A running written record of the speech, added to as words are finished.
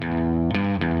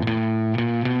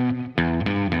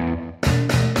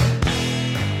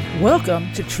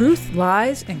Welcome to Truth,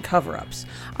 Lies, and Cover-Ups.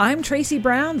 I'm Tracy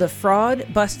Brown, the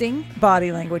fraud-busting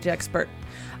body language expert.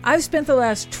 I've spent the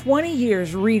last 20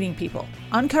 years reading people,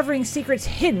 uncovering secrets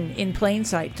hidden in plain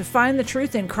sight to find the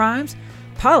truth in crimes,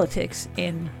 politics,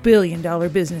 and billion-dollar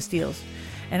business deals.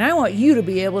 And I want you to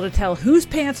be able to tell whose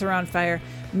pants are on fire,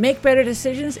 make better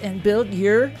decisions, and build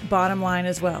your bottom line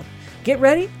as well. Get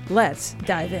ready? Let's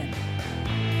dive in.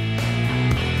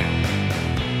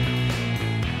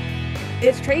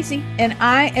 It's Tracy, and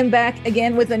I am back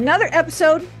again with another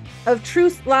episode of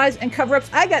Truth, Lies, and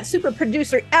Cover-Ups. I got super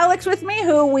producer Alex with me,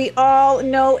 who we all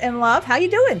know and love. How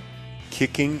you doing?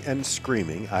 Kicking and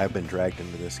screaming. I have been dragged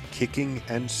into this. Kicking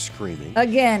and screaming.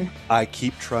 Again. I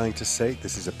keep trying to say,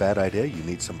 this is a bad idea. You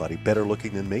need somebody better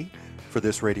looking than me for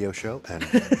this radio show. And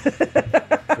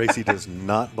Tracy does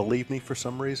not believe me for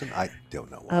some reason. I don't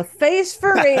know why. A face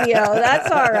for radio. That's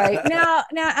all right. Now,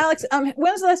 Alex, when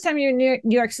was the last time you were in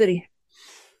New York City?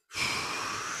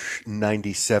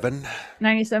 97.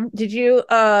 Did you,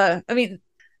 New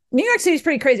York City's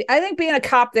pretty crazy. I think being a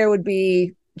cop there would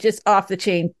be just off the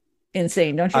chain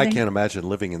insane, don't you think? I can't imagine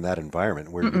living in that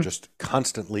environment where you're just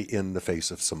constantly in the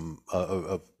face of some,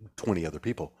 of 20 other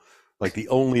people. Like the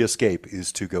only escape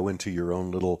is to go into your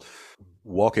own little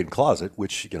walk-in closet,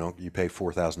 which, you pay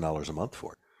 $4,000 a month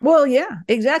for. Well, yeah,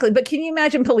 exactly. But can you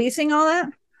imagine policing all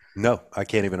that? No, I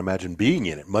can't even imagine being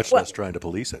in it, much less trying to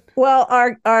police it. Well,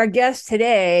 our guest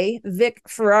today, Vic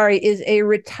Ferrari, is a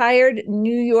retired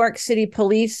New York City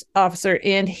police officer,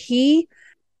 and he's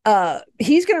going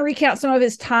to recount some of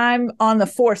his time on the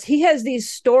force. He has these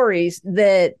stories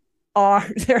that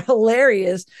they're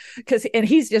hilarious and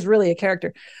he's just really a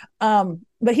character.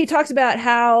 But he talks about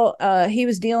how he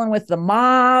was dealing with the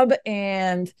mob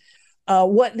and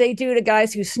what they do to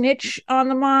guys who snitch on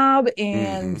the mob.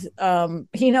 And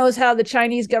he knows how the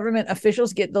Chinese government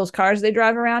officials get those cars they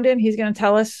drive around in. He's going to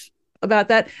tell us about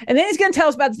that. And then he's going to tell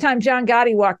us about the time John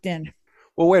Gotti walked in.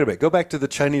 Well, wait a minute. Go back to the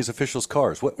Chinese officials'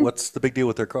 cars. What's the big deal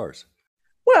with their cars?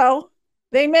 Well,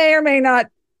 they may or may not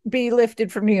be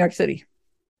lifted from New York City.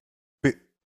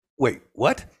 Wait,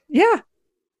 what? Yeah.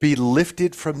 Be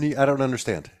lifted from I don't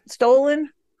understand.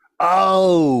 Stolen.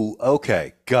 Oh,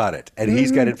 okay. Got it. And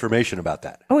he's got information about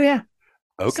that. Oh, yeah.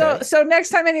 Okay. So next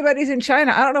time anybody's in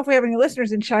China, I don't know if we have any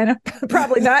listeners in China.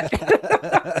 Probably not.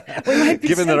 We might be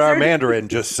Given that our Mandarin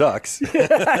just sucks.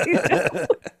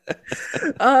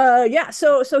 Yeah.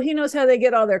 So he knows how they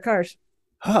get all their cars.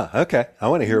 Huh. Okay. I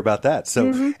want to hear about that.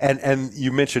 So, and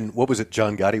you mentioned, what was it?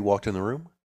 John Gotti walked in the room?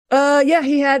 Yeah,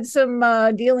 he had some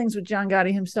dealings with John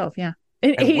Gotti himself. Yeah.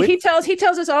 And he tells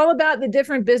us all about the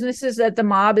different businesses that the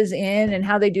mob is in and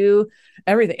how they do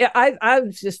everything. I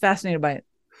was just fascinated by it.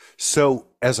 So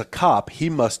as a cop,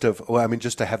 he must have,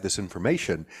 just to have this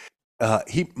information,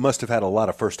 he must have had a lot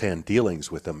of firsthand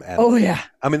dealings with them. And, oh, yeah.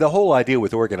 The whole idea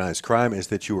with organized crime is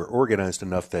that you are organized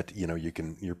enough that,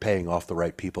 you're paying off the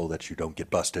right people, that you don't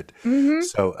get busted.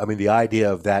 So, the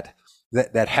idea of that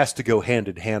has to go hand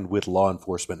in hand with law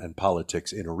enforcement and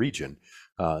politics in a region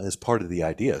is part of the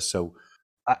idea. So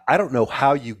I don't know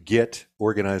how you get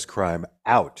organized crime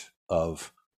out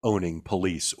of owning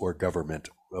police or government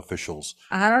officials.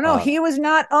 I don't know. He was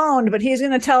not owned, but he's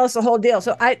going to tell us the whole deal.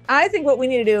 So I think what we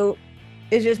need to do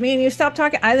is just me and you stop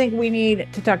talking. I think we need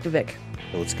to talk to Vic.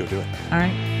 Well, let's go do it. All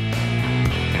right.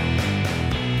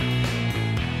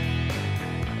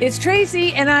 It's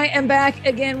Tracy, and I am back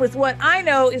again with what I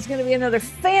know is going to be another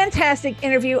fantastic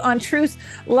interview on Truth,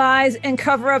 Lies, and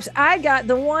Cover-Ups. I got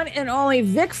the one and only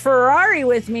Vic Ferrari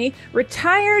with me,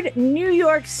 retired New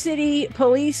York City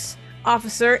police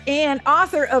officer and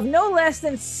author of no less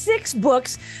than 6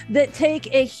 books that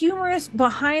take a humorous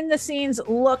behind-the-scenes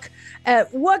look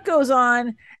at what goes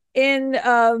on in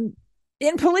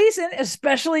policing,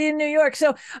 especially in New York.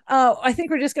 So I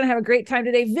think we're just going to have a great time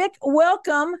today. Vic,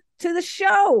 welcome to the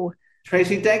show.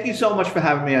 Tracy, thank you so much for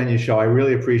having me on your show. I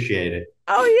really appreciate it.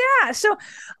 Oh, yeah. So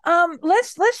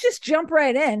let's just jump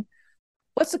right in.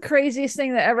 What's the craziest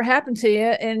thing that ever happened to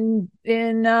you in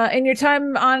your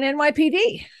time on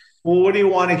NYPD? Well, what do you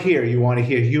want to hear? You want to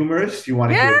hear humorous? You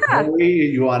want to hear gory?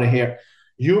 You want to hear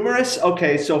humorous?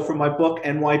 Okay, so for my book,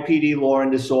 NYPD Law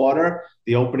and Disorder,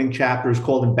 the opening chapter is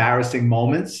called Embarrassing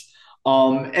Moments.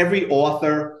 Every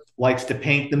author likes to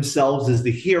paint themselves as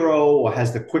the hero or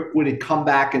has the quick-witted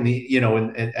comeback at the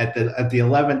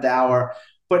 11th hour.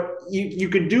 But you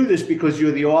can do this because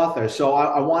you're the author. So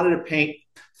I wanted to paint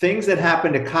things that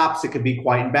happen to cops that could be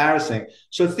quite embarrassing.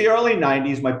 So it's the early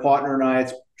 90s. My partner and I,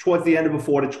 it's towards the end of a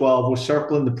 4 to 12, we're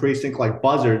circling the precinct like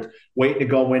buzzards, waiting to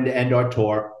go in to end our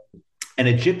tour. And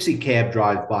a gypsy cab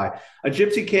drives by. A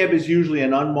gypsy cab is usually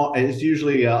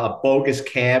a bogus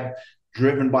cab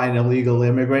driven by an illegal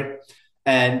immigrant,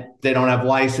 and they don't have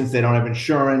license, they don't have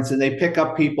insurance, and they pick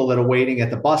up people that are waiting at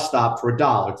the bus stop for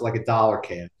 $1. It's like $1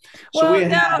 cab. So well,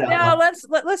 now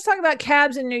let's talk about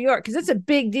cabs in New York, because it's a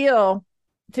big deal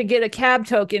to get a cab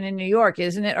token in New York,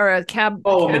 isn't it? Or a cab?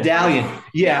 Oh, cab a medallion.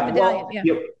 Yeah.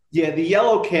 Medallion. Yeah, the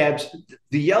yellow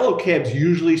cabs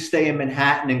usually stay in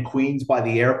Manhattan and Queens by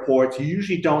the airports. You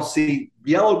usually don't see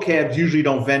yellow cabs usually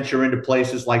don't venture into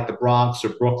places like the Bronx or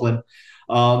Brooklyn.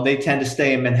 They tend to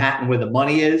stay in Manhattan where the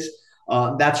money is.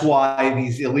 That's why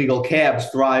these illegal cabs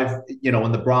thrive,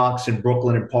 in the Bronx and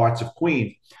Brooklyn and parts of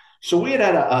Queens. So we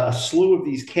had a slew of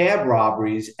these cab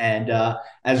robberies, and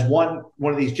as one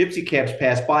of these gypsy cabs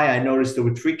passed by, I noticed there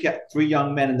were three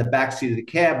young men in the backseat of the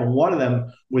cab, and one of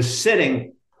them was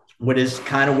sitting with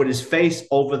his face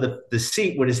over the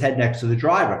seat with his head next to the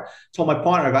driver. I told my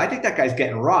partner, I think that guy's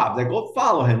getting robbed. I go,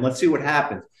 follow him. Let's see what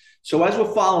happens. So as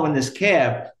we're following this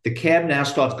cab, the cab now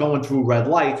starts going through red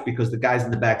lights because the guys in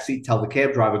the back seat tell the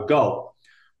cab driver, go.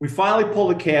 We finally pull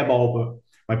the cab over.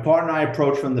 My partner and I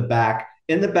approach from the back.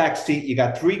 In the back seat, you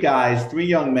got three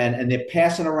young men, and they're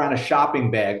passing around a shopping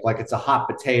bag like it's a hot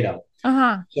potato.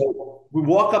 So we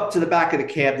walk up to the back of the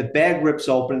cab. The bag rips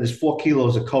open. There's 4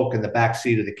 kilos of coke in the back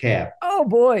seat of the cab. Oh,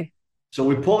 boy. So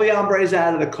we pull the hombres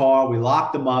out of the car. We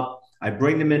lock them up. I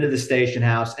bring them into the station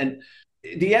house. And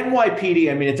the NYPD,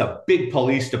 I mean, it's a big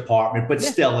police department, but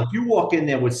still, if you walk in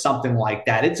there with something like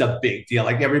that, it's a big deal.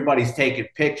 Like, everybody's taking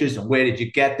pictures and where did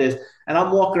you get this? And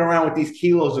I'm walking around with these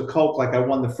kilos of coke like I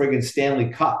won the friggin' Stanley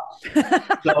Cup.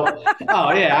 So,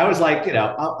 I was like,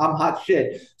 I'm hot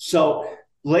shit. So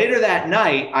later that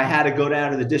night, I had to go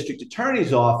down to the district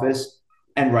attorney's office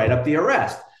and write up the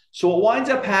arrest. So what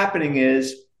winds up happening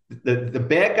is the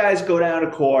bad guys go down to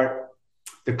court.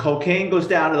 The cocaine goes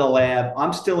down to the lab.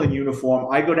 I'm still in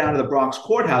uniform. I go down to the Bronx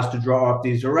courthouse to draw up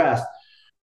these arrests.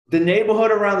 The neighborhood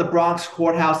around the Bronx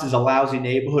courthouse is a lousy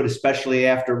neighborhood, especially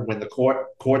after when the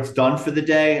court's done for the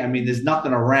day. I mean, there's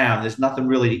nothing around. There's nothing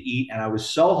really to eat. And I was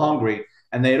so hungry.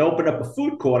 And they had opened up a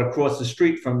food court across the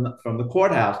street from the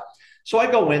courthouse. So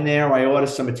I go in there. I order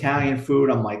some Italian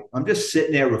food. I'm just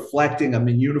sitting there reflecting. I'm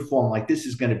in uniform. I'm like, this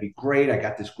is going to be great. I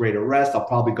got this great arrest. I'll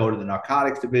probably go to the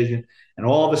narcotics division. And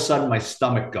all of a sudden, my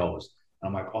stomach goes.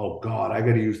 I'm like, oh, God, I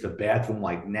got to use the bathroom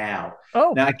like now.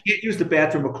 Oh. Now, I can't use the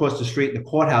bathroom across the street in the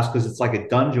courthouse because it's like a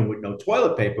dungeon with no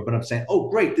toilet paper. But I'm saying, oh,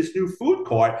 great, this new food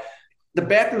court, the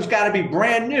bathroom's got to be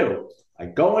brand new. I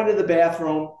go into the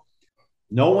bathroom.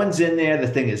 No one's in there. The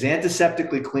thing is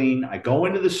antiseptically clean. I go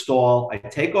into the stall. I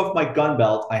take off my gun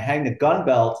belt. I hang the gun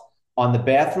belt on the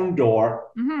bathroom door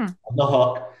on the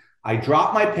hook. I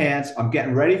drop my pants. I'm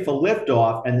getting ready for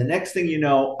liftoff. And the next thing you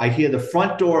know, I hear the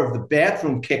front door of the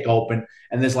bathroom kick open.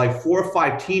 And there's like 4 or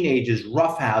 5 teenagers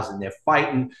roughhousing. They're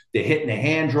fighting. They're hitting the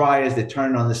hand dryers. They're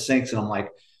turning on the sinks. And I'm like,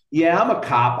 yeah, I'm a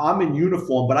cop. I'm in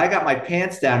uniform, but I got my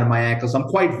pants down to my ankles. I'm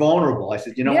quite vulnerable. I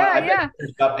said, what? I better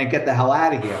pick up and get the hell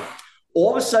out of here. All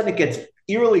of a sudden, it gets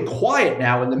eerily quiet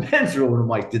now in the men's room. And I'm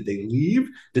like, did they leave?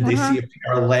 Did they see a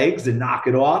pair of legs and knock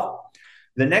it off?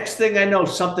 The next thing I know,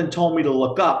 something told me to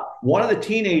look up. One of the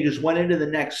teenagers went into the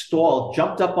next stall,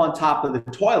 jumped up on top of the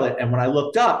toilet. And when I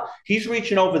looked up, he's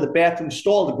reaching over the bathroom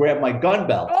stall to grab my gun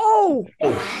belt. Oh,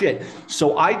 shit.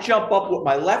 So I jump up with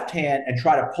my left hand and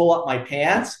try to pull up my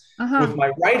pants. With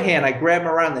my right hand, I grab him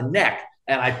around the neck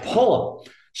and I pull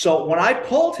him. So when I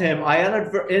pulled him, I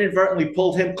inadvertently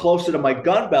pulled him closer to my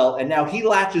gun belt, and now he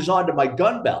latches onto my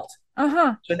gun belt.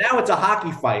 So now it's a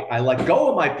hockey fight. I let go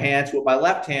of my pants with my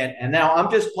left hand, and now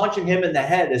I'm just punching him in the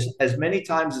head as many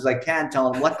times as I can,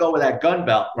 telling him, let go of that gun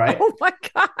belt, right? Oh, my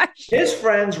gosh. His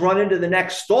friends run into the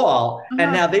next stall,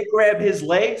 and now they grab his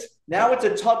legs. Now it's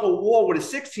a tug of war with a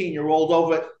 16-year-old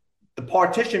over the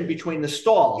partition between the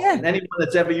stalls. Yeah. And anyone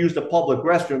that's ever used a public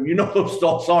restroom, those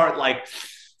stalls aren't like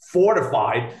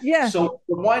fortified. Yeah. So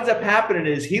what winds up happening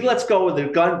is he lets go of the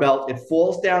gun belt. It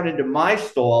falls down into my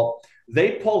stall.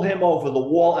 They pull him over the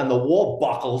wall, and the wall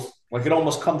buckles like it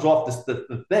almost comes off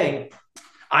the thing.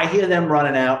 I hear them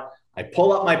running out. I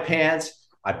pull up my pants.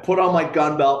 I put on my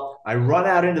gun belt. I run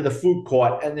out into the food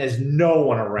court, and there's no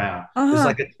one around. There's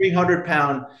like a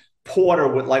 300-pound porter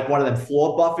with like one of them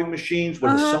floor buffing machines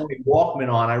with a Sony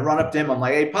Walkman on. I run up to him. I'm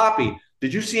like, hey, Poppy,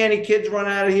 did you see any kids run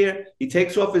out of here? He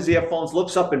takes off his earphones,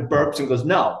 looks up and burps and goes,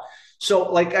 no.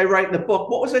 So like I write in the book,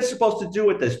 what was I supposed to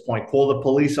do at this point? Call the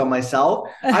police on myself?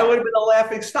 I would have been the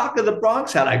laughing stock of the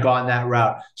Bronx had I gone that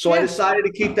route. So I decided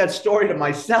to keep that story to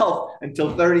myself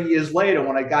until 30 years later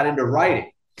when I got into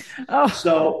writing.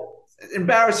 So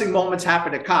embarrassing moments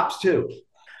happen to cops too.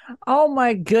 Oh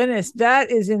my goodness,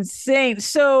 that is insane.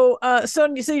 So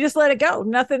you just let it go.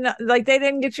 Nothing like they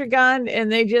didn't get your gun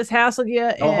and they just hassled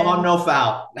you No harm, and no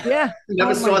foul. yeah.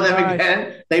 Never Oh my saw them gosh.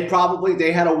 again.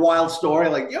 They had a wild story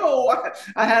like, yo,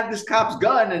 I had this cop's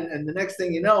gun, and the next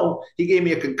thing you know, he gave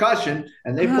me a concussion,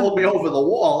 and they Uh, pulled me over the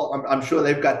wall. I'm sure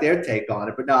they've got their take on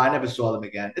it, but no, I never saw them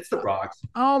again. It's the Bronx.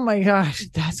 oh my gosh,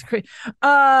 that's great.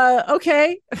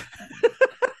 Okay.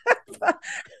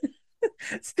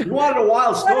 You wanted a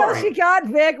wild What else story. you got,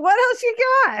 Vic? What else you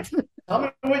got? Tell me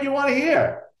what you want to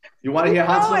hear. You want to hear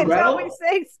Keep Hansel and going till we Gretel?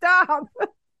 say stop.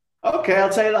 Okay, I'll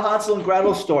tell you the Hansel and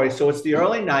Gretel story. So it's the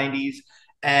early 90s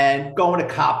and going to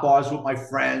cop bars with my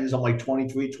friends. I'm like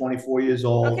 23, 24 years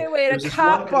old. Okay, wait, There a was this one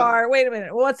cop cop. bar. Wait a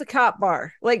minute. What's a cop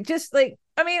bar? Like just like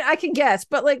I mean, I can guess,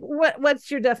 but like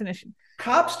what's your definition?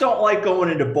 Cops don't like going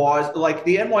into bars. Like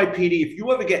the NYPD, if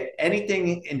you ever get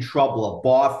anything in trouble, a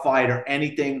bar fight or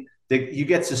anything, you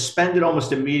get suspended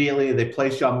almost immediately. They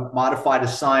place you on modified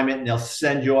assignment and they'll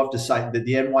send you off to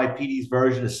the NYPD's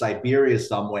version of Siberia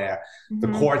somewhere, the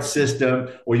Mm-hmm. court system,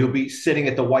 or you'll be sitting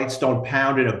at the Whitestone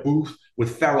Pound in a booth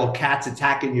with feral cats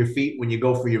attacking your feet when you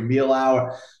go for your meal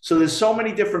hour. So there's so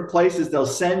many different places they'll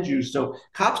send you. So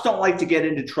cops don't like to get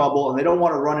into trouble and they don't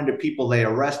want to run into people they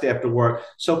arrest after work.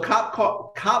 So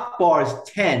cop bars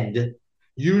tend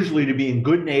usually to be in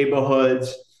good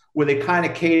neighborhoods where they kind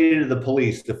of cater to the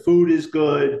police. The food is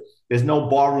good. There's no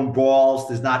barroom brawls.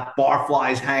 There's not bar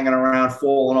flies hanging around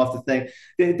falling off the thing.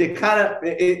 They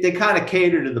kind of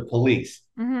cater to the police.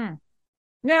 Mm-hmm.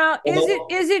 Now, Although,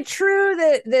 is it true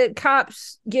that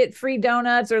cops get free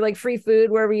donuts or like free food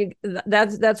wherever you?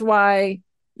 That's why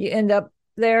you end up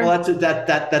well, there.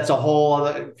 that's a whole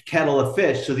other kettle of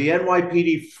fish. So the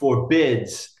NYPD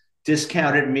forbids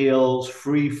discounted meals,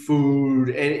 free food,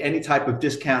 any type of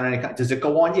discount. Does it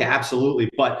go on? Yeah, absolutely.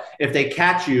 But if they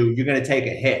catch you, you're going to take a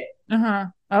hit. Uh huh.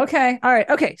 Okay. All right.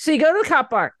 Okay. So you go to the cop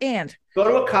bar and Go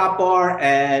to a cop bar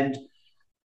and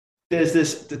there's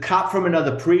the cop from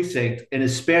another precinct. In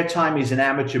his spare time, he's an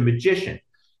amateur magician.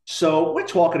 So we're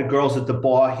talking to girls at the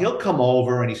bar. He'll come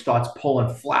over and he starts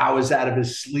pulling flowers out of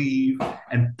his sleeve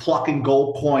and plucking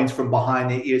gold coins from behind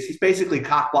the ears. He's basically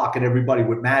cock blocking everybody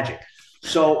with magic.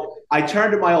 So I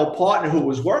turned to my old partner who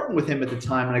was working with him at the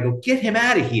time and I go, get him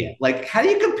out of here. Like, how do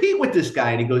you compete with this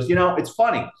guy? And he goes, it's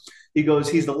funny. He goes,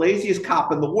 he's the laziest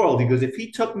cop in the world. He goes, if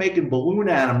he took making balloon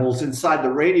animals inside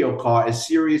the radio car as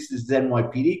serious as his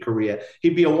NYPD career,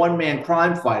 he'd be a one-man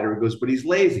crime fighter. He goes, but he's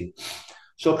lazy.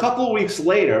 So a couple of weeks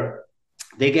later,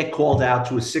 they get called out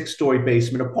to a 6-story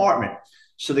basement apartment.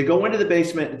 So they go into the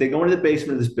basement. They go into the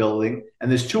basement of this building,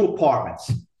 and there's 2 apartments.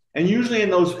 And usually in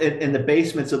the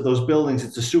basements of those buildings,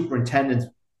 it's a superintendent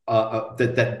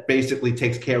that basically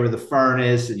takes care of the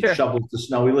furnace and sure. shovels the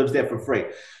snow. He lives there for free.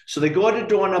 So they go to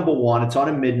door number 1. It's on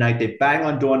at midnight. They bang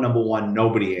on door number 1.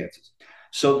 Nobody answers.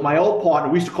 So my old partner,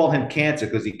 we used to call him Cancer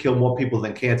because he killed more people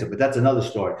than cancer, but that's another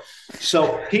story.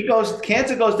 So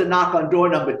Cancer goes to knock on door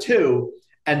number 2,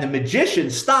 and the magician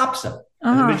stops him.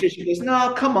 And the magician goes,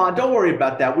 no, come on, don't worry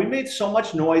about that. We made so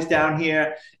much noise down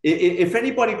here. If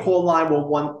anybody called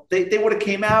 911, they would have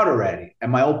came out already.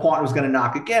 And my old partner was going to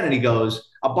knock again. And he goes,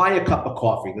 I'll buy you a cup of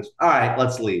coffee. He goes, all right,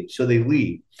 let's leave. So they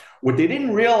leave. What they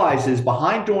didn't realize is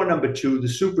behind door number 2, the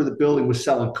super of the building was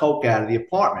selling coke out of the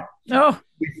apartment. Oh.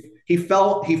 He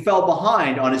fell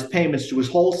behind on his payments to his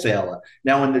wholesaler.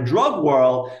 Now, in the drug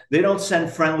world, they don't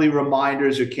send friendly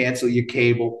reminders or cancel your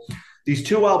cable. These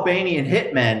 2 Albanian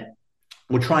hitmen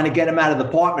were trying to get him out of the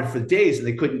apartment for days and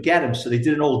they couldn't get him. So they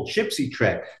did an old gypsy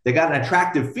trick. They got an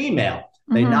attractive female.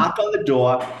 They knock on the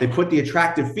door. They put the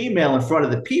attractive female in front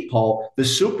of the peephole. The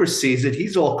super sees it.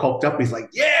 He's all coked up. He's like,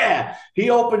 yeah. He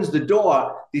opens the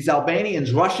door. These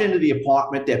Albanians rush into the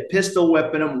apartment. They're pistol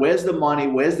whipping him. Where's the money?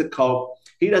 Where's the coke?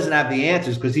 He doesn't have the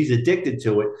answers because he's addicted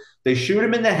to it. They shoot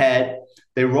him in the head.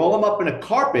 They roll him up in a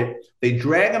carpet. They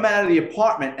drag him out of the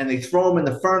apartment and they throw him in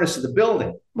the furnace of the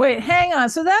building. Wait, hang on.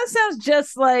 So that sounds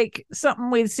just like something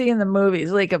we'd see in the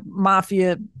movies, like a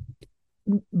mafia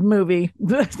movie.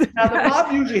 Now, the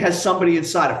mob usually has somebody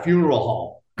inside a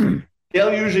funeral home.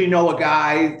 They'll usually know a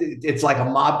guy. It's like a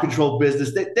mob controlled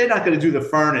business. They're not going to do the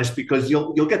furnace because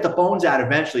you'll get the bones out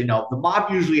eventually. No, the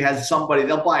mob usually has somebody.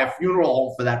 They'll buy a funeral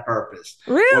home for that purpose.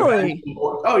 Really?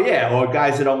 Oh yeah, or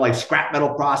guys that don't like scrap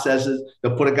metal processes.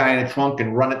 They'll put a guy in a trunk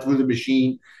and run it through the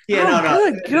machine. Yeah,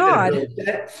 no. Good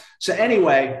God. So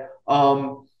anyway,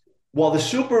 while the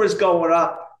super is going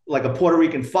up like a Puerto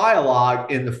Rican fire log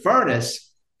in the furnace,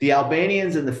 the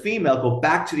Albanians and the female go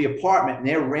back to the apartment and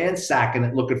they're ransacking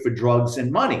it looking for drugs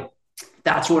and money.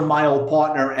 That's when my old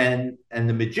partner and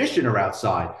the magician are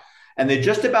outside. And they're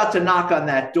just about to knock on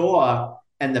that door.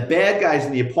 And the bad guys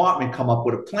in the apartment come up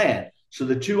with a plan. So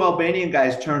the two Albanian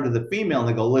guys turn to the female and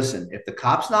they go, listen, if the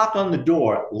cops knock on the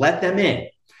door, let them in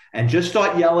and just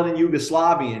start yelling in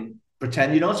Yugoslavian,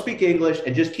 pretend you don't speak English,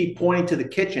 and just keep pointing to the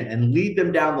kitchen and lead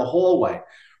them down the hallway.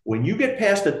 When you get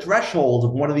past the threshold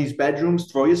of one of these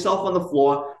bedrooms, throw yourself on the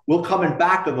floor. We'll come in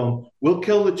back of them. We'll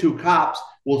kill the two cops.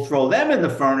 We'll throw them in the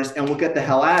furnace and we'll get the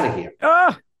hell out of here.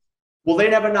 Well, they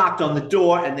never knocked on the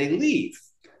door and they leave.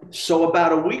 So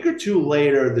about a week or two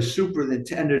later, the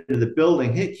superintendent of the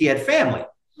building, he had family.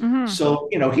 Mm-hmm. So,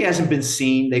 he hasn't been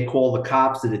seen. They call the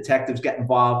cops. The detectives get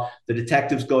involved. The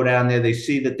detectives go down there. They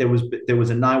see that there was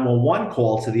a 911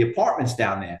 call to the apartments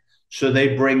down there. So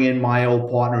they bring in my old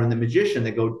partner and the magician.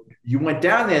 They go, you went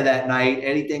down there that night,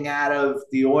 anything out of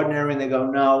the ordinary? And they go,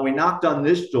 no, we knocked on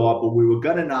this door, but we were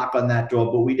going to knock on that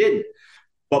door, but we didn't.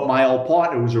 But my old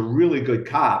partner was a really good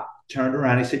cop, turned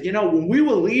around. He said, when we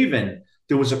were leaving,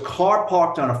 there was a car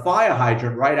parked on a fire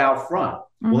hydrant right out front.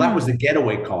 Well, that was the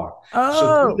getaway car.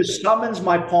 So through the summons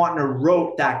my partner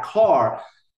wrote that car,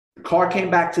 the car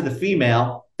came back to the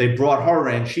female. They brought her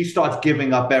in. She starts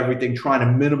giving up everything, trying to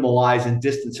minimalize and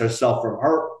distance herself from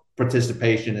her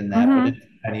participation in that, with a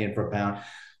penny in per pound.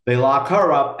 They lock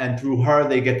her up, and through her,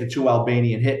 they get the two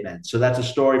Albanian hitmen. So that's a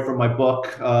story from my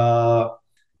book, The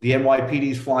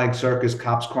NYPD's Flying Circus,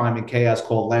 Cops, Crime, and Chaos,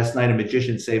 called Last Night a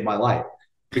Magician Saved My Life.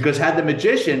 Because had the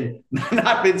magician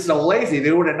not been so lazy,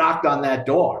 they would have knocked on that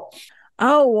door.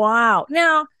 Oh, wow.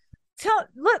 Now,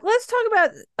 let's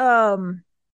talk about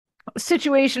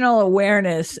situational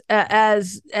awareness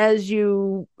as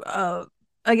you,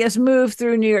 I guess, move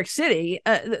through New York City.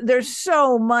 There's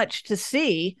so much to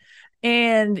see.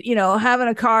 And, having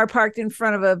a car parked in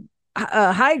front of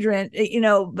a hydrant,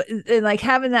 and like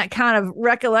having that kind of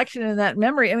recollection and that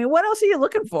memory. I mean, what else are you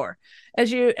looking for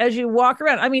as you walk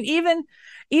around? I mean,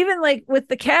 even like with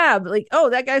the cab, like, oh,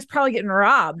 that guy's probably getting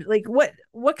robbed. Like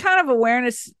what kind of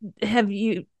awareness have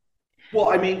you? Well,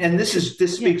 I mean, and this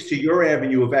speaks to your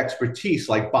avenue of expertise,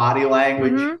 like body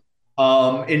language.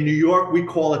 Mm-hmm. In New York, we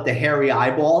call it the hairy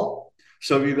eyeball.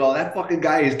 So if you go, that fucking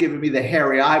guy is giving me the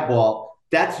hairy eyeball,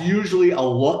 that's usually a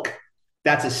look.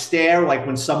 That's a stare, like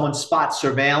when someone spots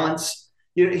surveillance.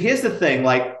 Here's the thing,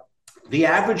 like the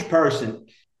average person,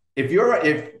 if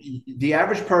the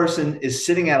average person is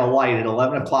sitting at a light at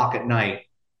 11 o'clock at night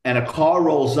and a car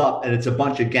rolls up and it's a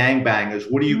bunch of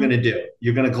gangbangers, what are you going to do?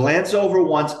 You're going to glance over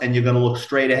once and you're going to look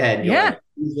straight ahead. And you're like,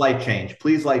 please light change.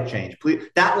 Please light change. Please.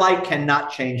 That light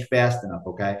cannot change fast enough.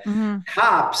 Okay. Mm-hmm.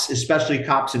 Cops, especially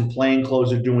cops in plain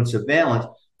clothes, are doing surveillance.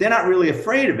 They're not really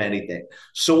afraid of anything.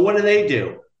 So what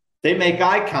do? They make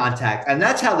eye contact. And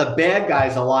that's how the bad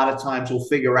guys a lot of times will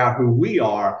figure out who we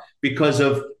are, because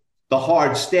of the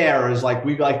hard stare, is like,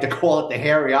 we like to call it the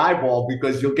hairy eyeball,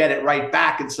 because you'll get it right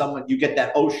back and you get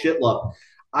that oh shit look.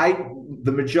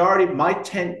 The majority of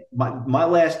my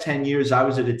last 10 years, I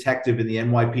was a detective in the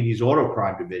NYPD's auto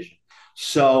crime division.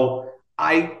 So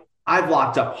I've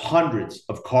locked up hundreds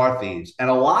of car thieves,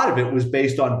 and a lot of it was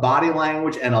based on body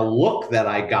language and a look that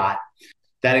I got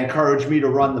that encouraged me to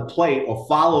run the plate or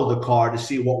follow the car to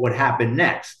see what would happen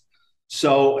next.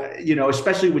 So,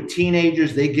 especially with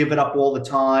teenagers, they give it up all the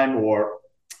time, or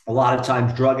a lot of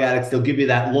times drug addicts, they'll give you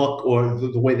that look, or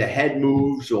the way the head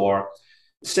moves, or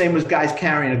same as guys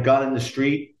carrying a gun in the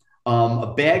street.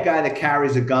 A bad guy that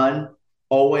carries a gun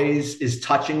always is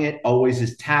touching it, always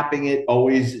is tapping it,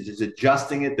 always is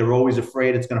adjusting it. They're always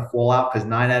afraid it's going to fall out, because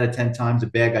 9 out of 10 times a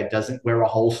bad guy doesn't wear a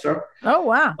holster. Oh,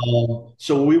 wow.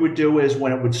 So what we would do is,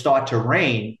 when it would start to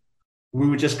rain, we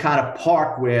would just kind of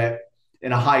park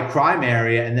in a high crime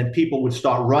area, and then people would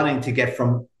start running to get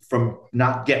from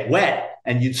not get wet,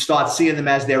 and you'd start seeing them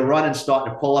as they're running,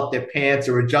 starting to pull up their pants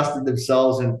or adjusting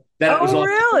themselves, and then it was all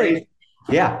really crazy.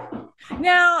 Yeah.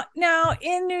 Now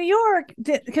in New York,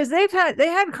 because they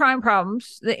had crime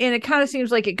problems, and it kind of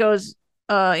seems like it goes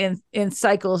in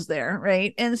cycles there,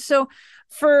 right? And so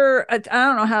I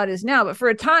don't know how it is now, but for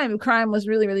a time, crime was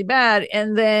really, really bad,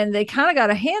 and then they kind of got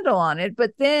a handle on it.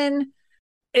 But then,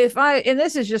 and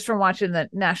this is just from watching the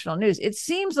national news, it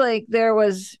seems like there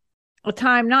was a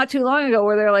time not too long ago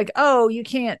where they're like, oh,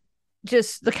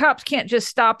 the cops can't just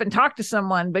stop and talk to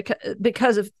someone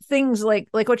because of things like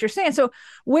what you're saying. So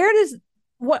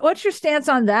what's your stance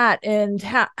on that, and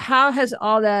how has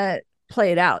all that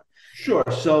played out? Sure.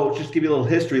 So just give you a little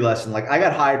history lesson. Like, I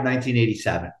got hired in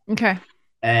 1987. Okay.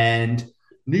 And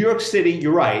New York City,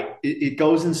 you're right, it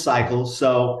goes in cycles.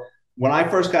 So when I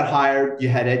first got hired, you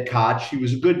had Ed Koch. He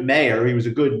was a good mayor. He was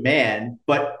a good man,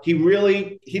 but he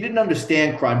didn't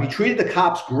understand crime. He treated the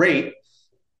cops great,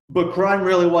 but crime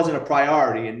really wasn't a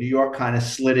priority. And New York kind of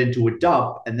slid into a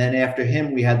dump. And then after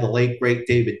him, we had the late, great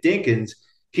David Dinkins.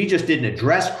 He just didn't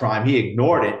address crime. He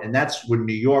ignored it. And that's when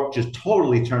New York just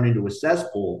totally turned into a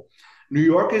cesspool. New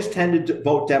Yorkers tended to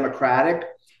vote Democratic,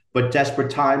 but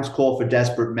desperate times call for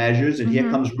desperate measures. And here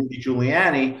comes Rudy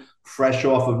Giuliani, fresh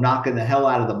off of knocking the hell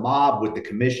out of the mob with the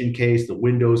commission case, the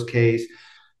Windows case.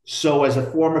 So as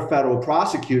a former federal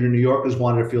prosecutor, New Yorkers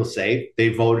wanted to feel safe. They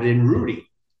voted in Rudy.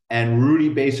 And Rudy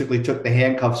basically took the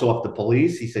handcuffs off the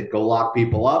police. He said, go lock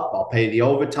people up. I'll pay the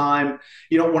overtime.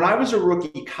 You know, when I was a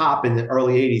rookie cop in the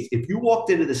early 80s, if you walked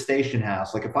into the station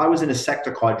house, like if I was in a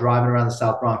sector car driving around the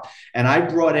South Bronx and I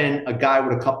brought in a guy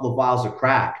with a couple of vials of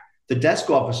crack, the desk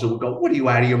officer would go, what are you,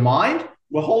 out of your mind?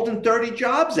 We're holding 30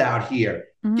 jobs out here.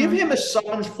 Give him a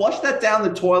summons, flush that down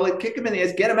the toilet, kick him in the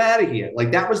ass, get him out of here.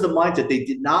 Like that was the mindset. They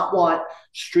did not want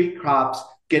street cops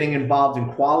getting involved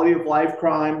in quality of life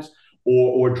crimes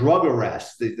or drug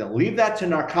arrests. They leave that to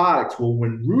narcotics. Well,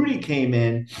 when Rudy came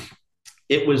in,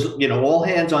 it was, you know, all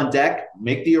hands on deck,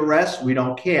 make the arrest, we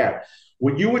don't care.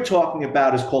 What you were talking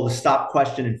about is called the Stop,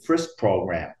 Question, and Frisk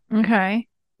program. Okay.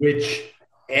 Which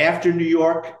after New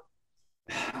York,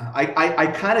 I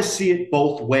kind of see it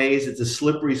both ways. It's a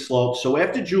slippery slope. So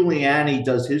after Giuliani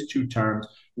does his 2 terms,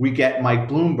 we get Mike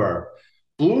Bloomberg.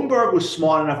 Bloomberg was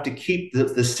smart enough to keep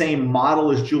the same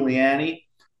model as Giuliani,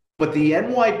 but the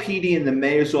NYPD and the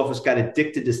mayor's office got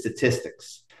addicted to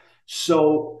statistics.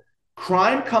 So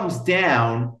crime comes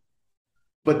down,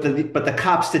 but the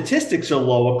cop statistics are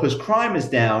lower because crime is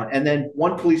down. And then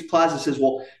one police plaza says,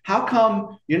 well, how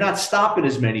come you're not stopping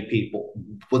as many people?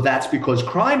 Well, that's because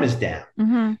crime is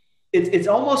down. It's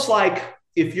almost like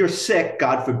if you're sick,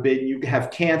 God forbid, you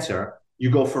have cancer, you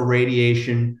go for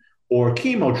radiation or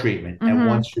chemo treatment. And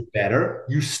once you're better,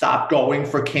 you stop going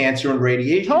for cancer and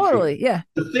radiation Totally, treatment.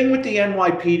 yeah. The thing with the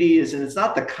NYPD is, and it's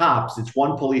not the cops, it's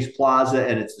one police plaza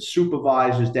and it's the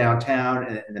supervisors downtown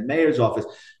and the mayor's office.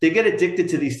 They get addicted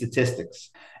to these statistics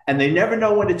and they never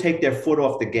know when to take their foot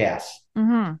off the gas.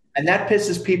 And that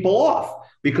pisses people off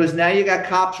because now you got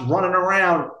cops running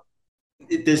around.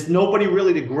 There's nobody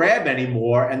really to grab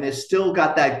anymore. And they've still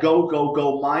got that go, go,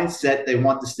 go mindset. They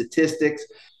want the statistics.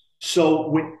 So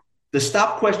when the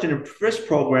Stop, Question, and Frisk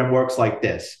program works like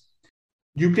this.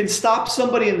 You can stop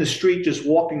somebody in the street just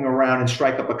walking around and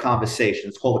strike up a conversation.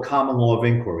 It's called the common law of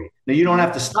inquiry. Now, you don't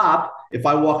have to stop. If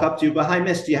I walk up to you, go, hi,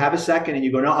 miss, do you have a second? And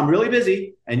you go, no, I'm really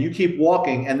busy. And you keep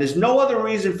walking. And there's no other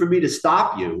reason for me to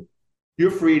stop you. You're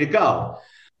free to go.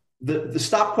 The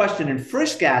Stop, Question, and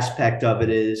Frisk aspect of it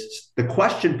is, the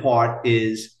question part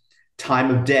is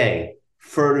time of day,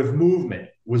 furtive movement.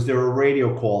 Was there a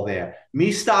radio call there?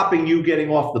 Me stopping you getting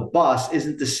off the bus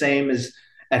isn't the same as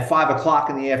at 5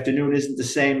 o'clock in the afternoon, isn't the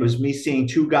same as me seeing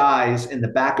 2 guys in the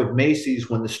back of Macy's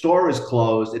when the store is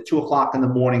closed at 2 o'clock in the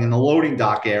morning in the loading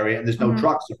dock area and there's no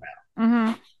trucks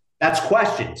around. That's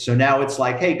question. So now it's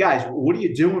like, hey guys, what are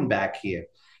you doing back here?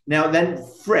 Now then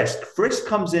Frisk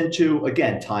comes into,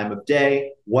 again, time of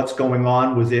day, what's going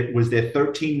on? Was there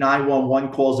 13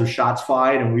 911 calls of shots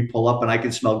fired and we pull up and I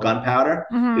can smell gunpowder?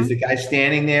 Is the guy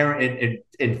standing there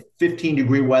in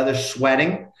 15-degree weather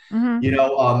sweating? You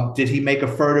know, did he make a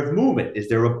furtive movement? Is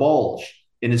there a bulge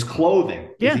in his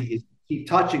clothing? Is he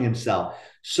touching himself?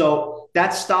 So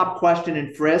that's Stop, Question,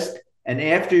 and Frisk. And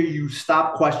after you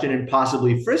stop, question, and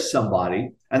possibly frisk somebody,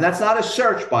 and that's not a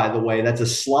search, by the way, that's a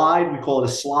slide. We call it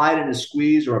a slide and a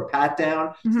squeeze or a pat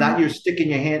down. It's not you're sticking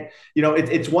your hand. You know,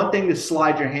 it's one thing to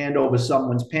slide your hand over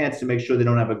someone's pants to make sure they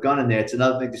don't have a gun in there. It's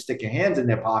another thing to stick your hands in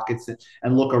their pockets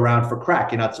and look around for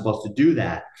crack. You're not supposed to do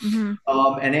that.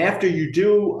 And after you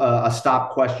do a stop,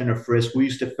 question, or frisk, we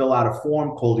used to fill out a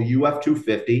form called a UF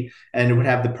 250, and it would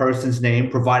have the person's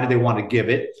name, provided they want to give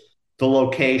it, the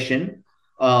location.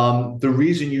 The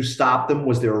reason you stopped them,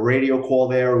 was there a radio call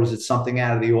there, or was it something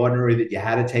out of the ordinary that you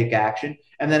had to take action?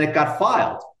 And then it got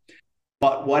filed.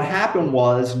 But what happened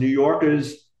was New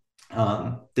Yorkers,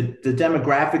 the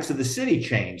demographics of the city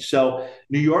changed. So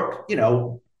New York, you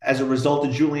know, as a result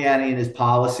of Giuliani and his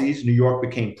policies, New York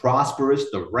became prosperous.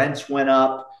 The rents went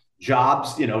up,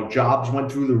 jobs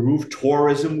went through the roof.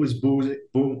 Tourism was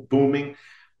booming.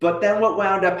 But then what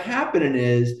wound up happening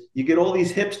is you get all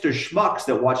these hipster schmucks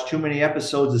that watch too many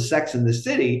episodes of Sex and the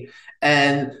City,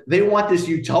 and they want this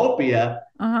utopia,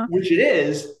 which it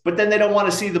is, but then they don't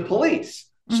want to see the police.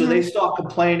 So they start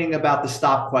complaining about the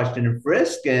stop, question, and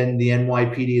frisk, and the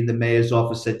NYPD and the mayor's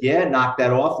office said, yeah, knock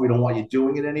that off. We don't want you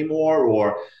doing it anymore,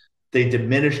 or they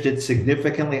diminished it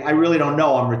significantly. I really don't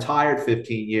know. I'm retired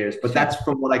 15 years, but that's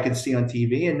from what I can see on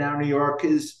TV. And now New York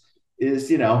is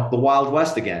you know, the Wild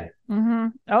West again.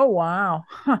 Oh, wow.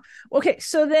 Okay.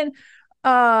 So then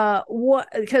what,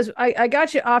 because I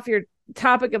got you off your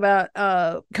topic about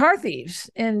car thieves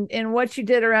and what you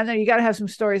did around there. You got to have some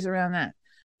stories around that.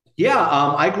 Yeah,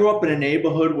 I grew up in a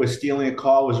neighborhood where stealing a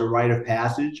car was a rite of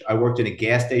passage. I worked in a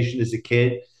gas station as a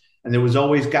kid, and there was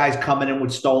always guys coming in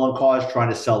with stolen cars, trying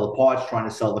to sell the parts, trying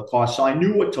to sell the car. So I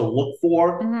knew what to look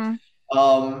for. Mm-hmm.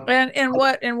 Um, And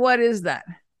what is that?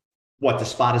 what to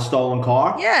spot a stolen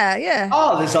car? Yeah, yeah.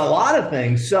 Oh, there's a lot of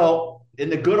things. So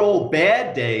in the good old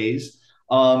bad days,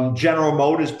 General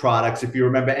Motors products, if you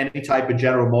remember any type of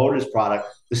General Motors product,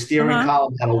 the steering Uh-huh.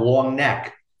 column had a long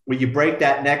neck where you break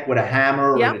that neck with a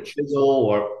hammer or Yep. a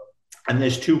chisel and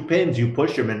there's two pins, you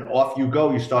push them and off you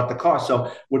go, you start the car. So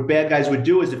what bad guys would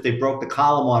do is if they broke the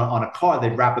column on a car,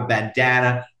 they'd wrap a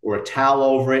bandana or a towel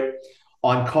over it.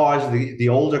 On cars, the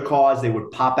older cars, they would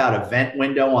pop out a vent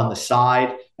window on the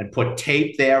side and put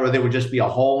tape there, or there would just be a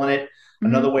hole in it. Mm-hmm.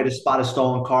 Another way to spot a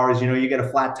stolen car is, you get a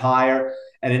flat tire,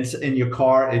 and in your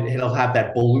car, it'll have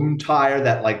that balloon tire,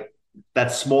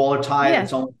 that smaller tire Yeah.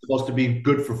 that's only supposed to be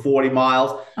good for 40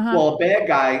 miles. Uh-huh. Well, a bad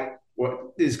guy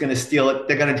is going to steal it.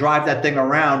 They're going to drive that thing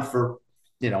around for,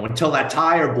 until that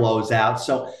tire blows out.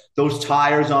 So those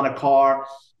tires on a car,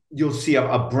 you'll see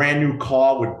a brand new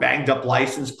car with banged up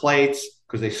license plates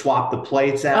because they swapped the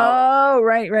plates out. Oh,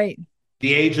 right, right.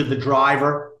 The age of the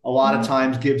driver a lot of Mhm.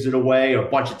 times gives it away, or a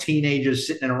bunch of teenagers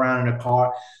sitting around in a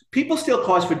car. People steal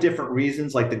cars for different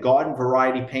reasons, like the garden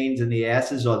variety pains in the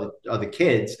asses are the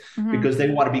kids Mhm. because they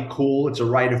want to be cool. It's a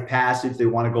rite of passage. They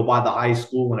want to go by the high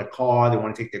school in a car. They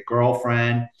want to take their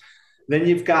girlfriend. Then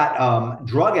you've got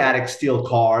drug addicts steal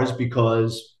cars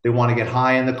because they want to get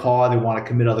high in the car. They want to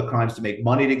commit other crimes to make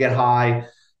money to get high.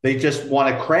 They just want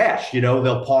to crash.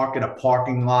 They'll park in a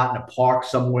parking lot in a park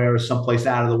somewhere or someplace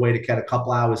out of the way to get a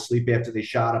couple hours sleep after they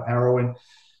shot up heroin.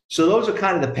 So those are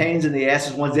kind of the pains in the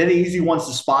asses ones. They're the easy ones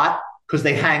to spot because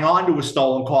they hang on to a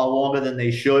stolen car longer than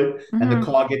they should, and the Mhm.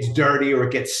 car gets dirty or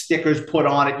it gets stickers put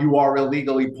on it. You are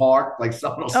illegally parked. Like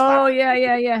someone will Oh, slap. yeah,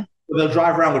 yeah, yeah. They'll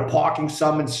drive around with parking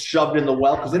summons shoved in the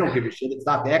well because they don't give a shit. It's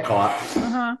not their car.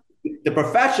 Uh-huh. The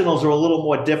professionals are a little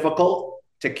more difficult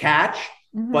to catch,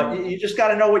 Mhm. but you just got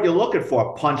to know what you're looking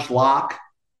for. Punch lock,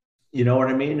 you know what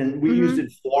I mean? And we used Mhm.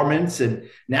 informants, and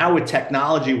now with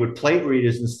technology, with plate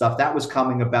readers and stuff, that was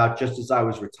coming about just as I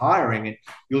was retiring. And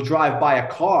you'll drive by a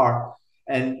car,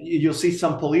 and you'll see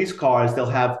some police cars. They'll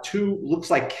have two,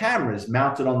 looks like cameras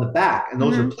mounted on the back, and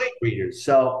those are Mhm. plate readers.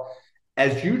 So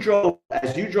as you drive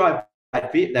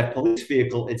that police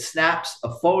vehicle, it snaps a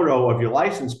photo of your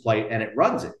license plate and it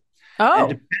runs it. And Oh.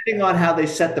 depending on how they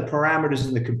set the parameters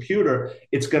in the computer,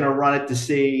 it's going to run it to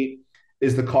see,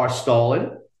 is the car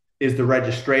stolen? Is the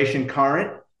registration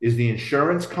current? Is the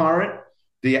insurance current?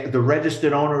 The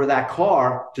registered owner of that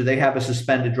car, do they have a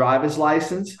suspended driver's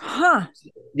license? Huh.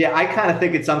 Yeah, I kind of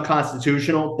think it's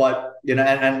unconstitutional, but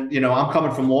I'm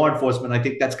coming from law enforcement. I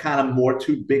think that's kind of more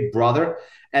to Big Brother.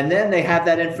 And then they have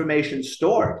that information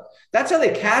stored. That's how they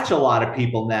catch a lot of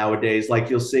people nowadays. Like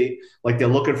you'll see, like they're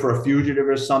looking for a fugitive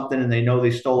or something, and they know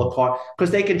they stole a car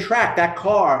because they can track that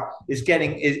car is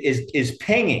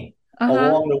pinging Uh-huh.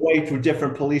 along the way through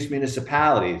different police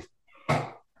municipalities.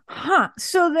 Huh.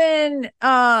 So then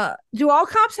do all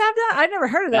cops have that? I never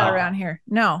heard of that No, around here.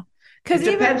 No. it Cuz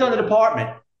even depends on the department.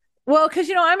 well, cuz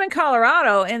I'm in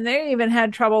Colorado and they even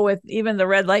had trouble with even the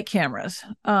red light cameras.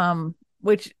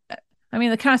 Which I mean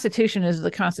the Constitution is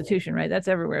the Constitution, right? That's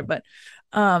everywhere, but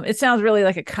it sounds really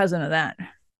like a cousin of that.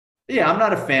 Yeah, I'm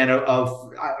not a fan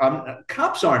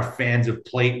cops aren't fans of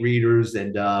plate readers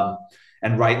and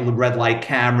red light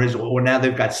cameras, or now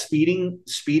they've got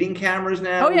speeding cameras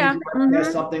now. Oh When you yeah. drive past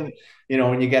Mhm. something,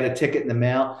 when you get a ticket in the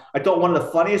mail. I thought one of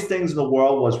the funniest things in the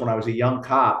world was when I was a young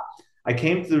cop. I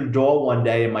came through the door one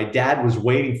day and my dad was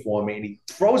waiting for me, and he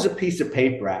throws a piece of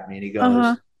paper at me and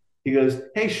Uh-huh. he goes,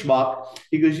 "Hey schmuck,"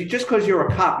 he goes, "Just because you're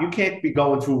a cop, you can't be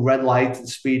going through red lights and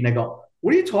speed." And I go,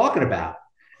 "What are you talking about?"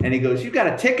 And he goes, "You got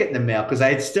a ticket in the mail," because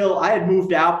I had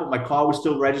moved out, but my car was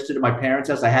still registered at my parents'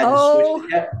 house. I hadn't switched Oh,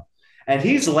 it yet. And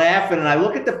he's laughing, and I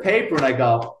look at the paper and I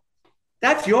go,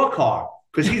 "That's your car,"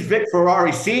 because he's Vic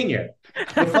Ferrari Sr.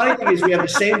 The funny thing is we have the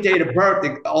same date of birth.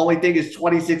 The only thing is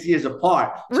 26 years apart.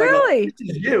 So I go, really? "This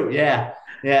is you." Yeah.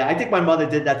 Yeah. I think my mother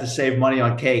did that to save money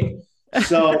on cake.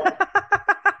 So,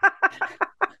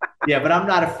 yeah, but I'm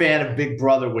not a fan of Big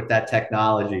Brother with that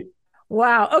technology.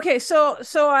 Wow. Okay. So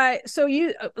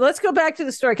you let's go back to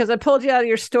the story because I pulled you out of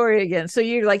your story again. So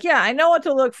you're like, yeah, I know what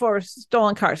to look for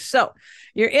stolen cars. So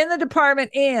you're in the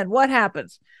department, and what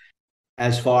happens?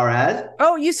 As far as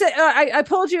Oh, you said I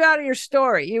pulled you out of your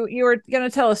story. You were going to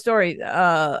tell a story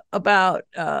about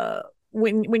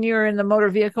when you were in the motor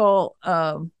vehicle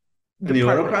in the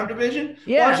auto department. crime division?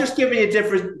 Well, I was Yeah. just giving you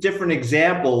different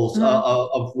examples Mhm.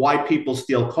 of why people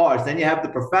steal cars. Then you have the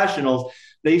professionals.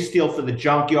 They steal for the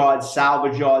junkyards,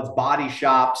 salvage yards, body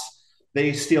shops.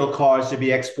 They steal cars to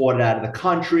be exported out of the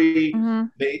country. Mm-hmm.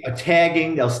 They are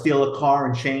tagging. They'll steal a car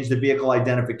and change the vehicle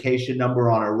identification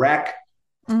number on a wreck.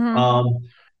 Mm-hmm.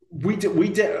 We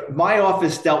did. My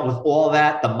office dealt with all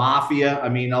that. The mafia. I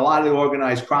mean, a lot of the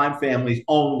organized crime families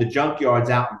own the junkyards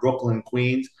out in Brooklyn,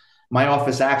 Queens. My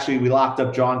office actually, we locked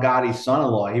up John Gotti's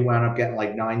son-in-law. He wound up getting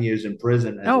like 9 years in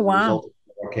prison as a result of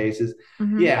more cases.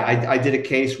 Mm-hmm. Yeah, I did a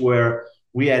case where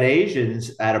we had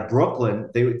Asians out of Brooklyn.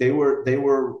 They were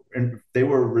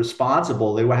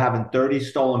responsible. They were having 30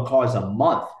 stolen cars a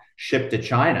month shipped to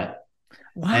China.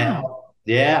 Wow. And,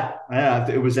 yeah.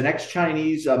 It was an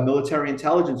ex-Chinese military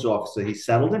intelligence officer. He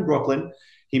settled in Brooklyn.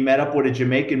 He met up with a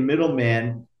Jamaican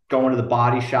middleman going to the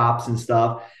body shops and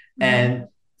stuff. Mm-hmm. And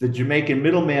the Jamaican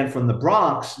middleman from the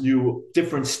Bronx knew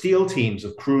different steal teams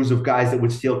of crews of guys that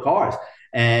would steal cars.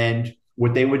 And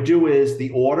what they would do is the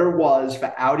order was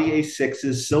for Audi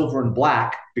A6s, silver and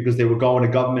black, because they were going to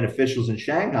government officials in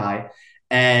Shanghai.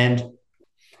 And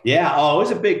yeah, it was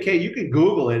a big case. You can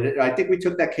Google it. I think we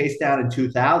took that case down in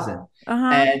 2000. Uh-huh.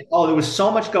 And there was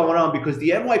so much going on because the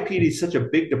NYPD is such a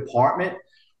big department.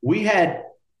 We had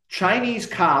Chinese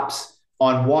cops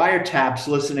on wiretaps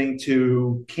listening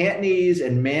to Cantonese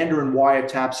and Mandarin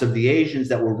wiretaps of the Asians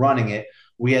that were running it.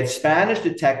 We had Spanish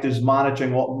detectives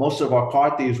monitoring. Most of our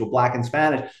car thieves were black and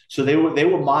Spanish, so they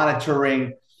were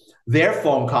monitoring their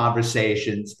phone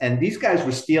conversations. And these guys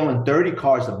were stealing 30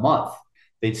 cars a month.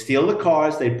 They'd steal the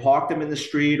cars, they'd park them in the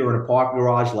street or in a parking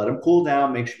garage, let them cool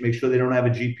down, make sure they don't have a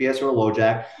GPS or a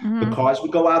LoJack. Mm-hmm. The cars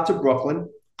would go out to Brooklyn, a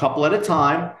couple at a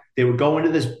time. They would go into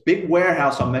this big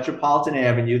warehouse on Metropolitan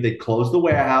Avenue. They'd close the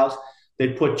warehouse.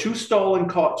 They'd put two stolen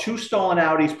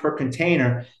Audis per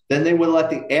container. Then they would let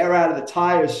the air out of the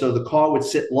tires so the car would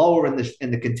sit lower in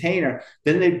the container.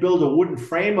 Then they'd build a wooden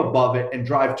frame above it and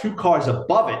drive two cars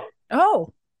above it.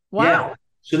 Oh, wow. Yeah.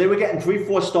 So they were getting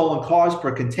 3-4 stolen cars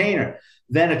per container.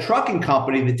 Then a trucking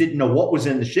company that didn't know what was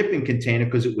in the shipping container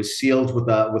because it was sealed with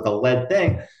a lead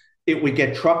thing, it would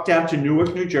get trucked down to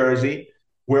Newark, New Jersey,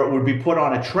 where it would be put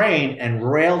on a train and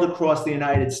railed across the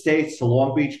United States to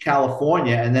Long Beach,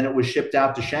 California, and then it was shipped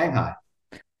out to Shanghai.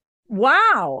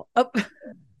 Wow. I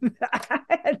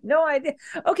had no idea.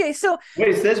 Okay, so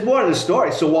wait, there's more to the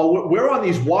story. So while we're on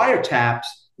these wiretaps,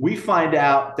 we find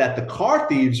out that the car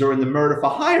thieves are in the murder for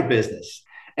hire business.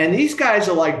 And these guys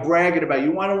are like bragging about,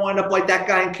 you want to wind up like that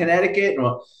guy in Connecticut?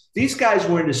 Well, these guys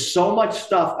were into so much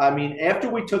stuff. I mean, after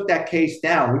we took that case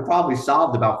down, we probably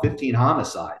solved about 15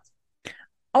 homicides.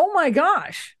 Oh my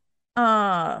gosh.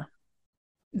 I'm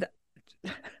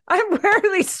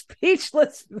rarely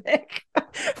speechless, Vic,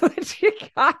 but you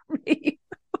got me.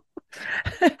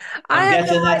 I'm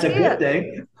guessing that's a good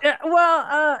thing.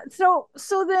 Well,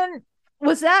 so then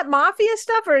was that mafia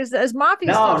stuff or is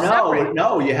mafia stuff separate?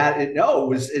 No,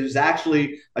 it was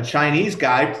actually a Chinese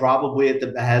guy, probably at the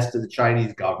behest of the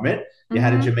Chinese government. You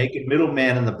had a Jamaican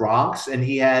middleman in the Bronx, and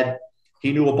he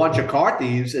knew a bunch of car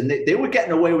thieves, and they were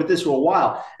getting away with this for a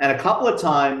while. And a couple of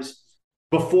times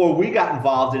before we got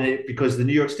involved in it, because the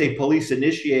New York State Police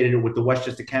initiated it with the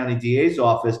Westchester County DA's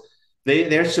office,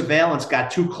 their surveillance got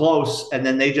too close, and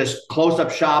then they just closed up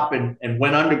shop and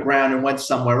went underground and went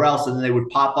somewhere else, and then they would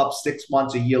pop up 6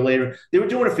 months, a year later. They were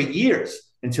doing it for years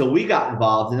until we got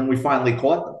involved, and then we finally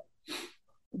caught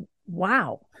them.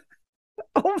 Wow.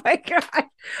 Oh my God.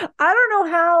 I don't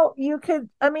know how you could.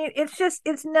 I mean,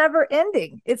 it's never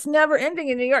ending. It's never ending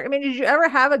in New York. I mean, did you ever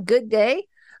have a good day?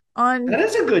 That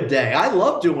is a good day. I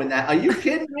love doing that. Are you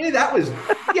kidding me? That was,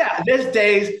 there's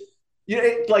days.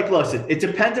 Listen, it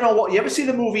depended on what. You ever see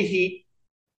the movie Heat?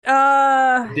 De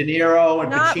Niro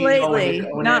and not Pacino. Lately.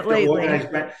 Not lately.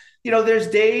 There's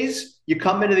days you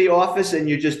come into the office and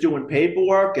you're just doing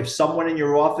paperwork. If someone in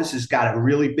your office has got a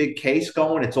really big case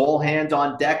going, it's all hands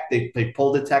on deck. They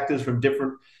pull detectives from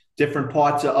different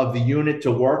parts of the unit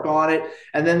to work on it.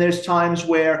 And then there's times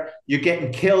where you're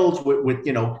getting killed with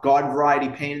garden variety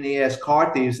pain in the ass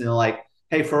car thieves, and they're like,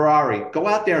 hey, Ferrari, go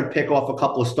out there and pick off a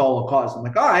couple of stolen cars. I'm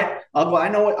like, all right, I'll go. I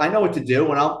know what to do.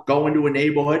 And I'll go into a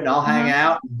neighborhood and I'll hang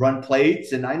out and run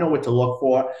plates, and I know what to look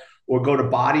for, or go to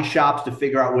body shops to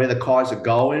figure out where the cars are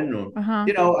going.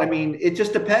 Or, I mean, it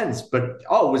just depends. But,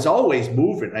 it was always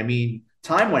moving. I mean,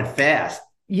 time went fast.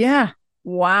 Yeah.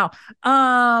 Wow.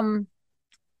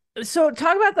 So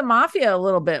talk about the mafia a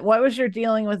little bit. What was your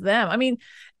dealing with them? I mean,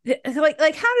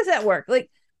 like how does that work? Like,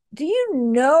 do you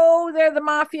know they're the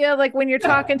mafia? Like when you're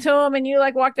talking to them and you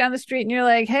like walk down the street and you're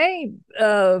like, hey,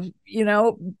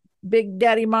 Big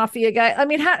Daddy Mafia guy. I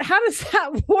mean, how does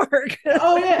that work?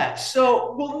 Oh, yeah.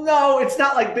 So, well, no, it's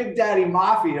not like Big Daddy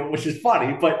Mafia, which is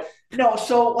funny. But,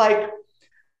 so like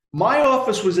my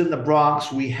office was in the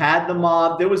Bronx. We had the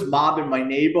mob. There was mob in my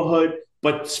neighborhood.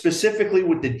 But specifically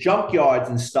with the junkyards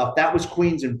and stuff, that was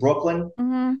Queens and Brooklyn.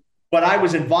 Mm-hmm. But I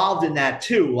was involved in that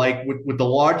too. Like with the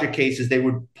larger cases, they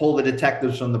would pull the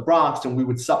detectives from the Bronx and we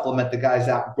would supplement the guys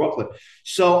out in Brooklyn.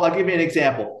 So I'll give you an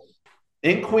example.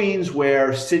 In Queens, where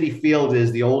Citi Field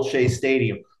is, the old Shea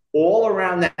Stadium, all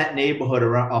around that neighborhood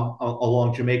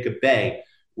along Jamaica Bay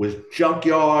was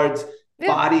junkyards,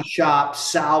 body shops,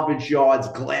 salvage yards,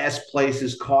 glass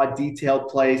places, car detail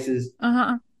places.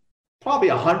 Probably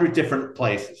 100 different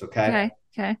places. Okay.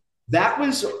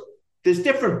 There's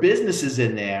different businesses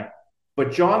in there,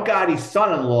 but John Gotti's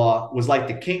son-in-law was like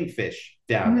the kingfish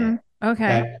down there.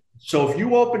 Okay. So if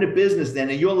you open a business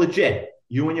then and you're legit,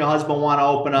 you and your husband want to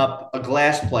open up a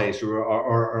glass place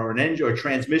or an engine or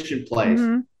transmission place,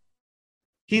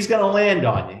 he's going to land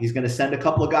on you. He's going to send a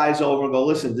couple of guys over and go,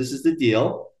 listen, this is the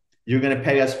deal. You're going to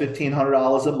pay us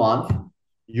 $1,500 a month.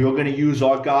 You're going to use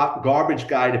our garbage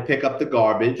guy to pick up the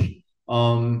garbage.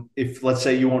 If let's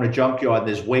say you own a junkyard,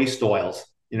 there's waste oils.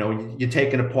 You know, you're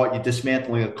taking apart, you're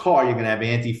dismantling a car, you're going to have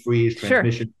antifreeze,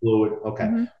 transmission fluid.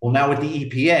 Okay. Well, now with the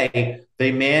EPA,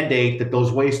 they mandate that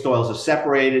those waste oils are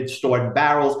separated, stored in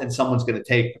barrels, and someone's going to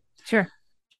take them.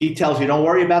 He tells you, don't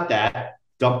worry about that.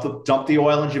 Dump the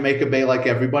oil in Jamaica Bay like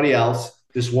everybody else.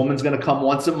 This woman's going to come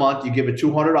once a month. You give her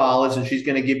 $200, and she's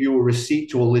going to give you a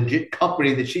receipt to a legit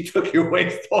company that she took your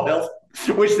waste oils,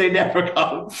 which they never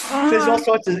come. There's all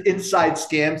sorts of inside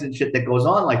scams and shit that goes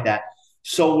on like that.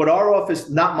 So what our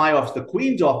office, not my office, the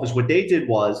Queens office, what they did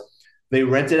was they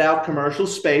rented out commercial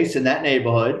space in that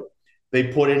neighborhood.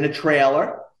 They put in a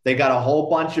trailer. They got a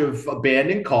whole bunch of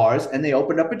abandoned cars, and they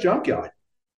opened up a junkyard.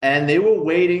 And they were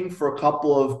waiting for a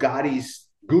couple of Gotti's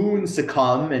goons to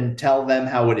come and tell them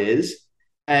how it is.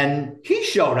 And he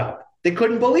showed up. They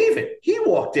couldn't believe it. He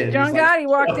walked in. John Gotti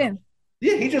walked in.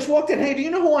 Yeah, he just walked in. Hey, do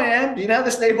you know who I am? Do you know how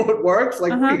this neighborhood works?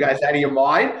 Like, what are you guys out of your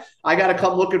mind? I got to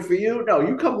come looking for you? No,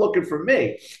 you come looking for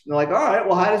me. And they're like, all right,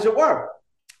 well, how does it work?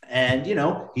 And, you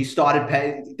know, he started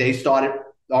paying.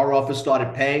 Our office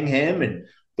started paying him. And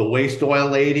the waste oil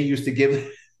lady used to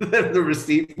give them the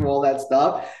receipt for all that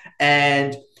stuff.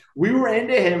 And we were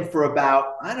into him for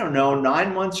about, I don't know,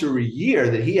 9 months or a year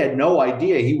that he had no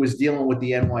idea he was dealing with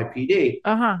the NYPD.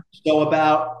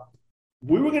 So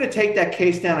we were going to take that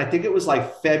case down. I think it was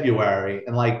like February,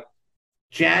 and like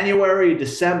January,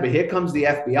 December, here comes the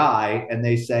FBI and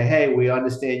they say, hey, we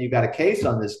understand you got a case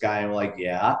on this guy. And we're like,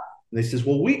 yeah. And they says,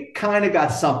 well, we kind of got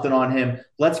something on him.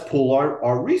 Let's pool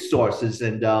our resources.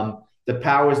 And the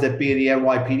powers that be of the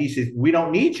NYPD says, we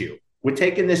don't need you. We're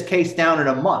taking this case down in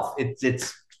a month.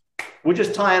 We're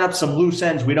just tying up some loose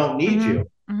ends. We don't need you.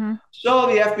 So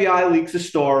the FBI leaks a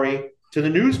story to the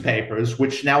newspapers,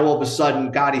 which now all of a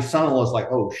sudden Gotti's son-in-law is like,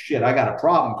 oh shit, I got a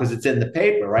problem because it's in the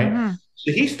paper, right?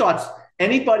 So he starts,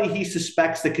 anybody he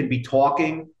suspects that can be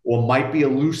talking or might be a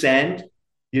loose end,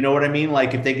 you know what I mean?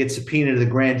 Like if they get subpoenaed to the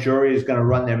grand jury is going to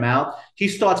run their mouth. He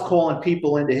starts calling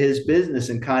people into his business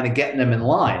and kind of getting them in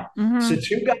line. So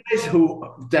two guys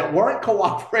that weren't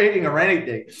cooperating or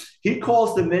anything, he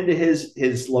calls them into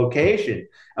his location.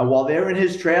 And while they're in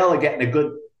his trailer getting a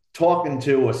good talking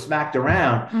to or smacked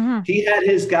around, he had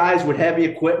his guys with heavy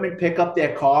equipment pick up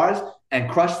their cars and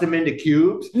crush them into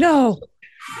cubes. No.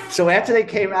 So after they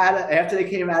came out of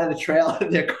the trailer,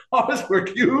 their cars were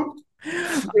cubed.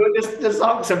 They were just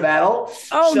hunks of metal.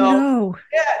 No.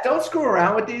 Yeah, don't screw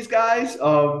around with these guys.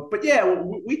 But yeah,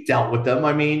 we dealt with them.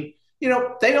 I mean, you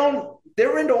know,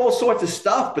 they're into all sorts of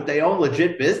stuff, but they own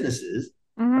legit businesses.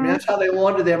 I mean, that's how they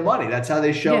launder their money. That's how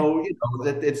they show, you know,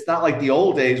 that it's not like the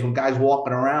old days when guys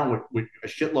walking around with a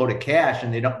shitload of cash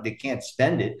and they can't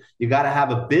spend it. You got to have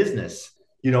a business,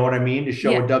 you know what I mean, to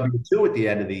show a W-2 at the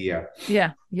end of the year.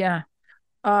 Yeah.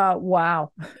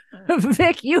 Wow.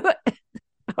 Vic,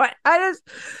 I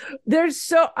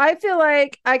feel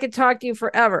like I could talk to you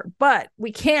forever, but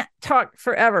we can't talk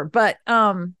forever. But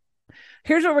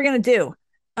here's what we're going to do.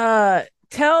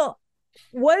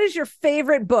 What is your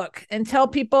favorite book, and tell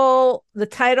people the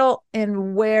title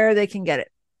and where they can get it.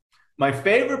 My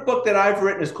favorite book that I've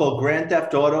written is called Grand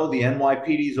Theft Auto, the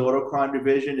NYPD's Auto Crime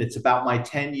Division. It's about my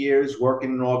 10 years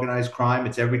working in organized crime.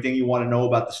 It's everything you want to know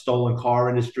about the stolen car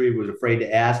industry. Was afraid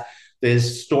to ask.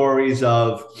 There's stories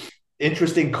of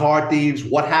interesting car thieves,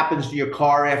 what happens to your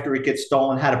car after it gets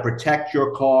stolen, how to protect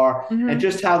your car, and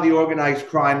just how the organized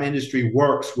crime industry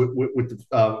works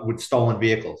with stolen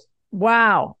vehicles.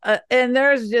 Wow. And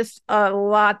there's just a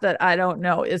lot that I don't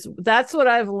know. That's what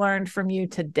I've learned from you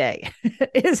today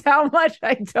is how much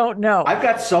I don't know. I've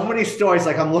got so many stories.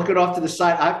 Like I'm looking off to the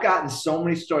side. I've gotten so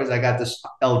many stories. I got this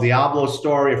El Diablo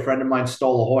story. A friend of mine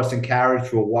stole a horse and carriage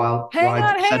for a wild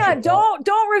ride. Hang on.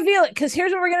 Don't reveal it. Cause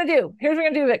here's what we're going to do.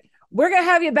 Vic. we're gonna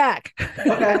have you back.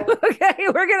 Okay. Okay,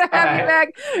 we're gonna have you back,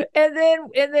 and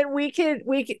then we can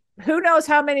who knows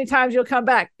how many times you'll come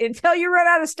back until you run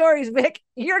out of stories, Vic.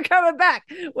 You're coming back.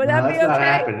 Would that be okay? Not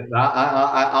happening.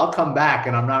 I'll come back,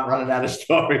 and I'm not running out of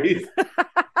stories.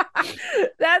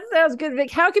 That sounds good,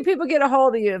 Vic. How can people get a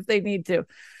hold of you if they need to?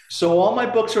 So all my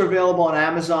books are available on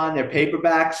Amazon. They're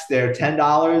paperbacks. They're $10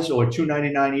 or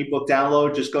 $2.99 ebook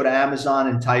download. Just go to Amazon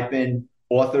and type in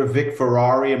author Vic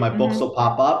Ferrari, and my books will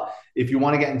pop up. If you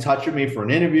want to get in touch with me for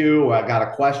an interview or I got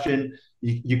a question,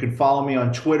 you can follow me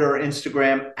on Twitter or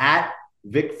Instagram at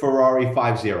Vic Ferrari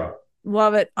 50.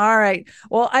 Love it. All right.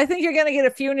 Well, I think you're going to get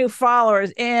a few new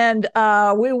followers, and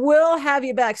we will have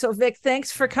you back. So, Vic,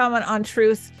 thanks for coming on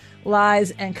Truth,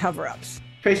 Lies, and Cover-Ups.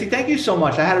 Tracy, thank you so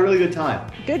much. I had a really good time.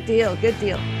 Good deal. Good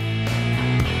deal.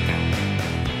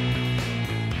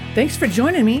 Thanks for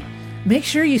joining me. Make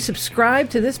sure you subscribe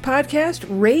to this podcast,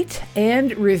 rate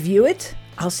and review it.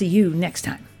 I'll see you next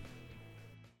time.